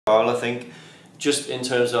Karl, I think just in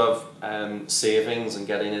terms of savings and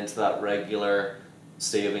getting into that regular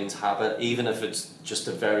savings habit, even if it's just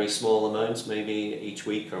a very small amount, maybe each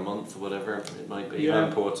week or month or whatever it might be, how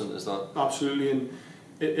important is that? Absolutely, and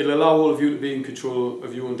it'll allow all of you to be in control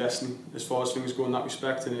of your own destiny as far as things go in that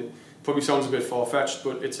respect. And it probably sounds a bit far-fetched,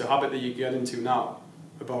 but it's a habit that you get into now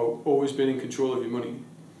about always being in control of your money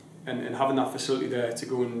and having that facility there to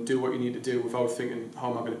go and do what you need to do without thinking, how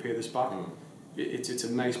am I going to pay this back? It's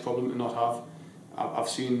a nice problem to not have. I've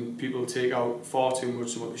seen people take out far too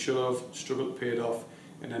much than what they should have, struggle to pay it off,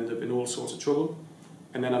 and end up in all sorts of trouble.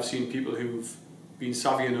 And then I've seen people who've been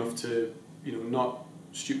savvy enough to, not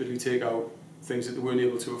stupidly take out things that they weren't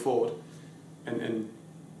able to afford, and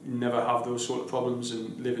never have those sort of problems,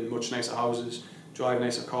 and live in much nicer houses, drive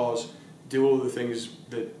nicer cars, do all the things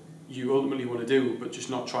that you ultimately want to do, but just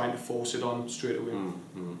not trying to force it on straight away.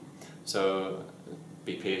 So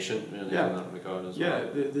be patient, really, in that regard as well.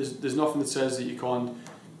 Yeah, there's nothing that says that you can't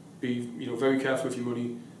be very careful with your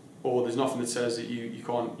money, or there's nothing that says that you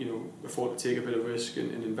can't afford to take a bit of risk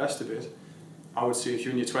and invest a bit. I would say if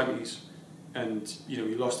you're in your 20s and you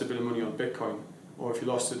lost a bit of money on Bitcoin, or if you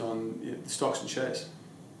lost it on the stocks and shares,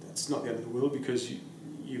 that's not the end of the world, because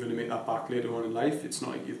you're going to make that back later on in life. It's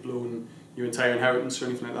not like you've blown your entire inheritance or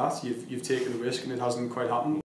anything like that. You've taken a risk and it hasn't quite happened.